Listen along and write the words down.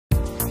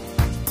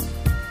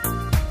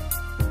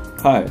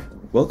Hi,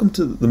 welcome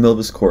to the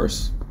Milvus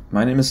course.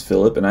 My name is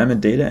Philip and I'm a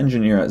data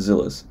engineer at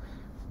Zilliz.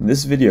 In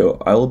this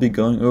video, I will be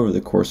going over the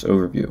course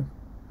overview.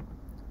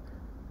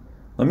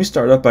 Let me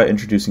start off by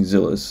introducing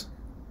Zilliz.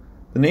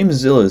 The name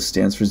Zilliz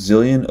stands for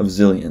Zillion of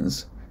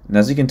Zillions, and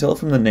as you can tell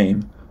from the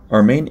name,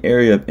 our main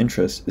area of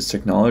interest is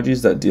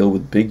technologies that deal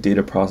with big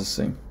data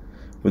processing,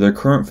 with our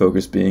current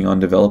focus being on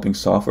developing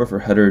software for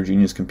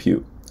heterogeneous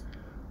compute.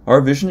 Our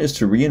vision is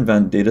to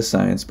reinvent data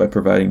science by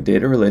providing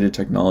data-related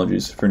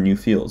technologies for new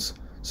fields,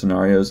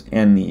 scenarios,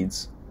 and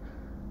needs.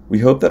 We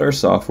hope that our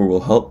software will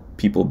help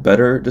people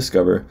better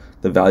discover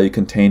the value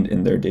contained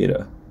in their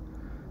data.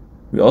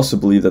 We also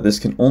believe that this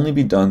can only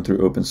be done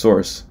through open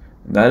source,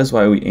 and that is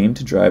why we aim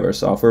to drive our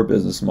software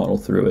business model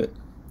through it.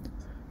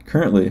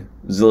 Currently,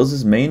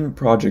 Zilliz's main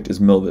project is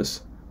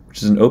Milvus,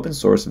 which is an open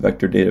source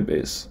vector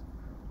database.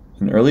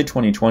 In early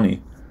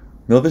 2020,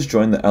 Milvus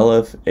joined the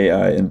LF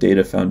AI and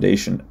Data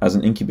Foundation as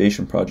an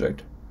incubation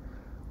project,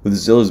 with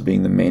Zilliz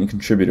being the main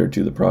contributor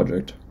to the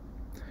project.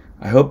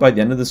 I hope by the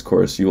end of this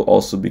course you will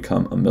also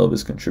become a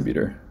Milvus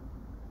contributor.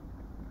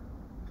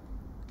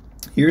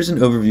 Here's an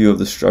overview of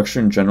the structure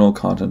and general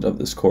content of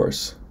this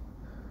course.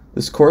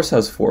 This course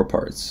has 4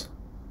 parts: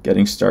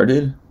 Getting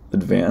Started,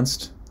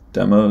 Advanced,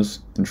 Demos,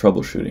 and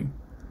Troubleshooting. In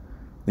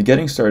the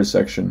Getting Started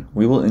section,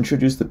 we will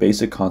introduce the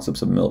basic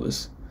concepts of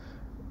Milvus: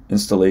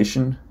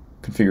 installation,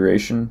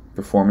 configuration,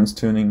 performance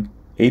tuning,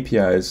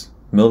 APIs,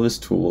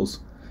 Milvus tools,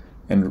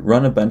 and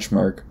run a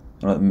benchmark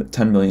on a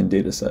 10 million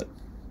dataset.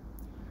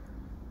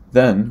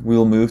 Then we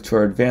will move to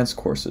our advanced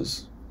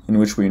courses, in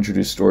which we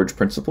introduce storage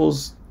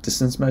principles,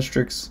 distance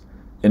metrics,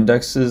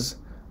 indexes,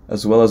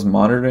 as well as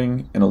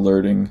monitoring and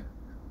alerting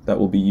that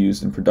will be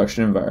used in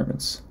production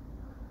environments.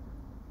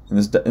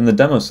 In the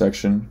demo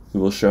section, we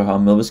will show how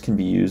Milvus can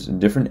be used in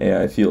different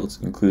AI fields,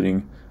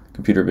 including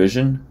computer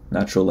vision,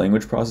 natural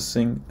language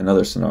processing, and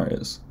other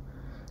scenarios.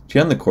 To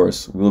end the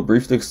course, we will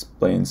briefly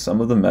explain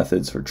some of the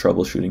methods for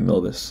troubleshooting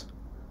Milvus.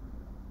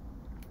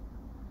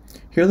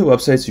 Here are the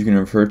websites you can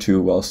refer to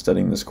while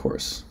studying this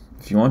course.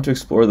 If you want to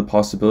explore the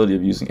possibility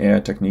of using AI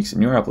techniques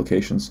in your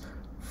applications,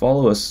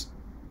 follow us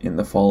in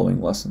the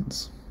following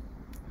lessons.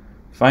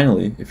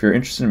 Finally, if you're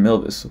interested in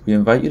Milvus, we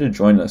invite you to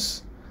join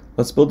us.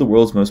 Let's build the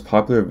world's most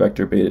popular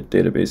vector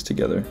database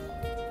together.